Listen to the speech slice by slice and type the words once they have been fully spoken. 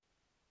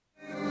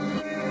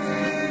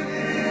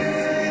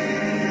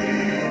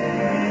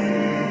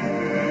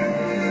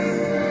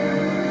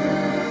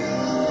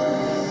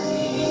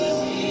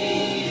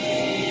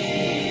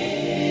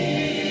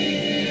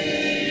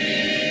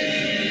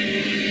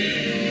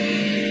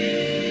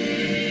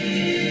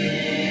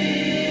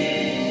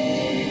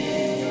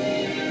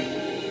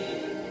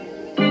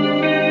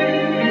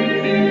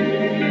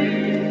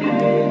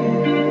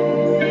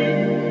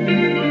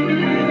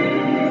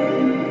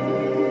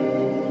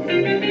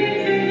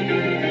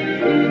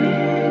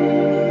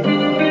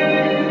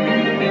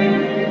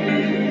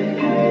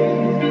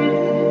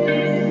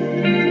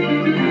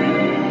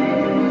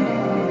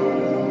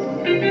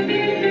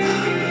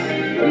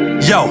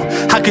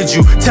How could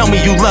you tell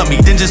me you love me,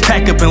 then just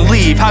pack up and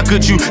leave? How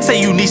could you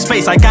say you need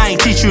space like I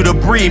ain't teach you to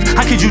breathe?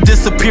 How could you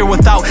disappear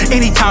without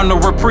any time to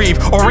reprieve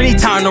or any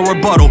time to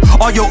rebuttal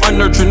all your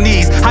unnurtured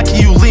needs? How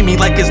can you leave me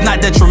like it's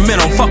not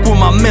detrimental? Fuck with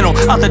my mental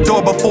out the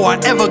door before I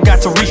ever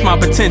got to reach my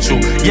potential.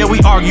 Yeah,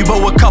 we argue,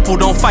 but a couple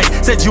don't fight.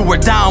 Said you were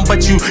down,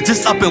 but you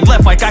just up and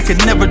left like I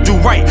could never do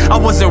right. I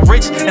wasn't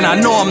rich, and I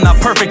know I'm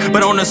not perfect,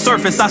 but on the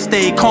surface I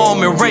stayed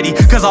calm and ready,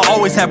 cause I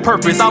always had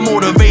purpose. I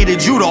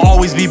motivated you to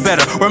always be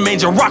better,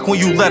 remained your rock when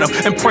you let up,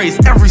 and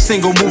praised every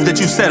single move that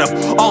you set up.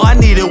 All I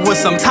needed was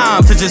some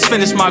time to just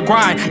finish my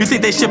grind. You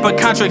think they ship a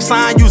contract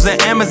signed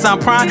using Amazon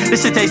Prime?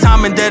 This shit takes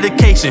time and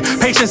dedication,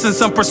 patience and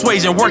some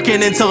persuasion.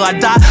 Working until I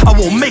die, I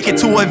won't make it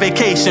to a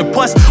vacation.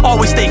 Plus,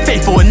 always stay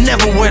faithful and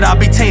never would I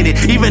be tainted.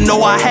 Even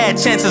though I had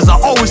chances, I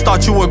always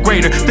thought you were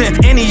greater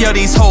than any of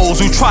these hoes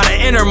who try to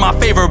enter my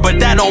favor, but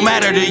that don't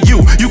matter to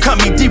you. You cut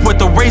me deep with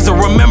the razor.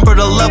 Remember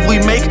the love we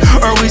make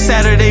early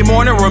Saturday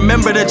morning.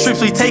 Remember the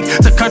trips we take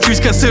to countries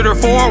considered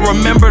foreign.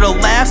 Remember the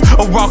laughs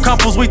around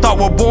couples we thought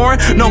were boring.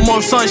 No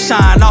more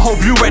sunshine, I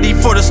hope you ready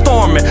for the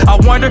storm. And I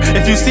wonder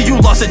if you see you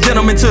lost a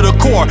gentleman to the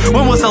core.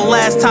 When was the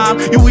last time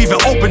you even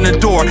opened the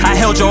door? I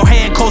held your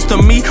hand close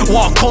to me,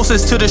 walked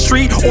closest to the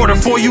street, order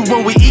for you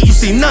when we eat. You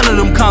see none of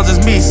them comes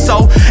as me.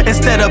 So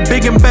instead of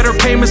big and better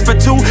payments for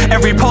two,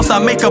 every post I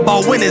make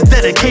about win is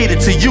dedicated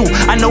to you.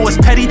 I know it's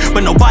petty,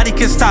 but nobody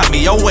can stop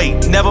me. Oh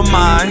wait, never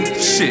mind.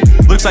 Shit,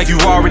 looks like you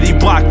already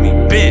blocked me,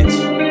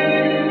 bitch.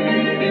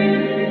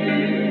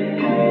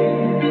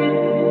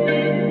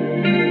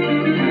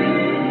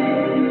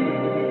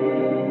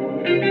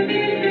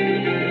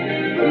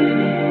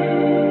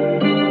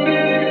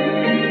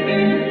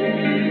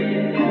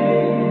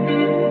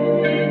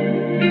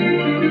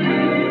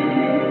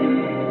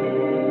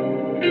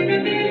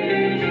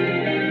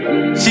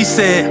 She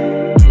said,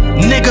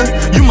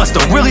 nigga, you must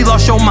have really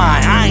lost your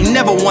mind. I ain't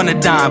never won a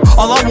dime.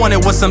 All I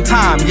wanted was some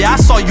time. Yeah, I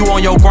saw you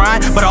on your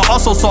grind, but I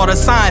also saw the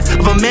signs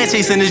of a man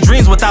chasing his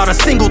dreams without a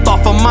single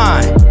thought for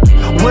mine.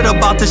 What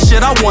about the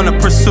shit I wanna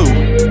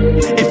pursue?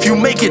 If you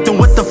make it, then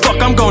what the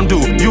fuck I'm gon' do?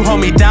 You hold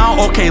me down?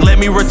 Okay, let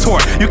me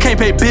retort. You can't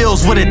pay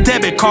bills with a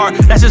debit card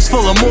that's just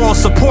full of moral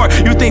support.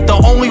 You think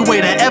the only way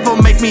to ever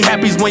make me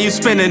happy is when you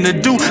spending to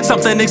do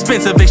something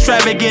expensive,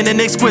 extravagant and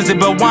exquisite.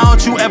 But why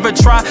don't you ever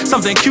try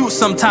something cute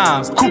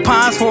sometimes?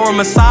 Coupons for a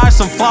massage,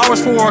 some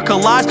flowers for a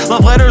collage,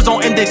 love letters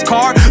on index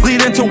card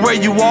leading to where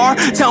you are.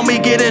 Tell me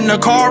get in the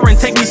car and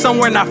take me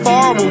somewhere not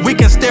far where we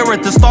can stare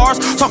at the stars,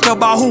 talk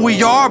about who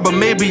we are. But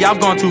maybe I've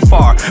gone too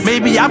far,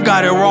 maybe I've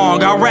got it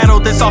wrong. I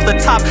rattled this off the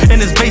top in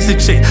this basic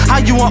shit. How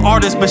you an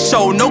artist but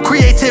show no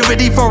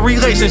creativity for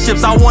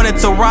relationships? I wanted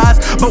to rise,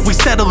 but we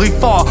steadily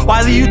fall.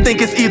 Why do you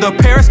think it's either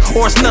Paris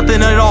or it's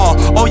nothing at all?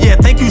 Oh yeah,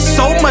 thank you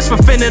so much for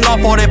fending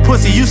off all that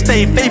pussy. You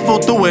stayed faithful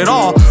through it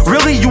all.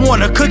 Really, you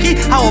want a cookie?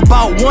 How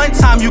about one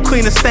time you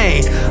clean a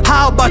stain?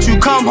 How about you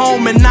come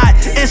home and not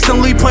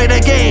instantly play the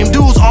game?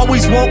 Dudes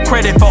always want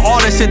credit for all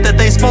the shit that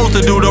they supposed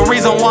to do. The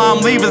reason why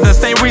I'm leaving is the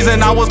same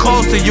reason I was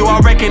close to you. I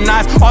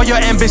recognize all your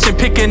ambition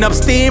picking up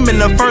steam, and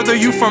the further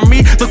you from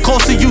me, the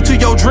closer you to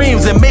your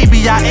dreams. And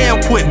maybe I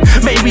am quitting,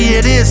 maybe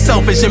it is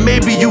selfish, and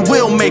maybe you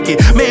will make it,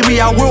 maybe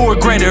I will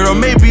regret it, or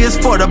maybe it's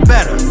for the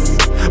better.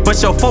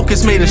 But your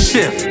focus made a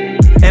shift,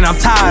 and I'm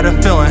tired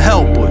of feeling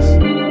helpless.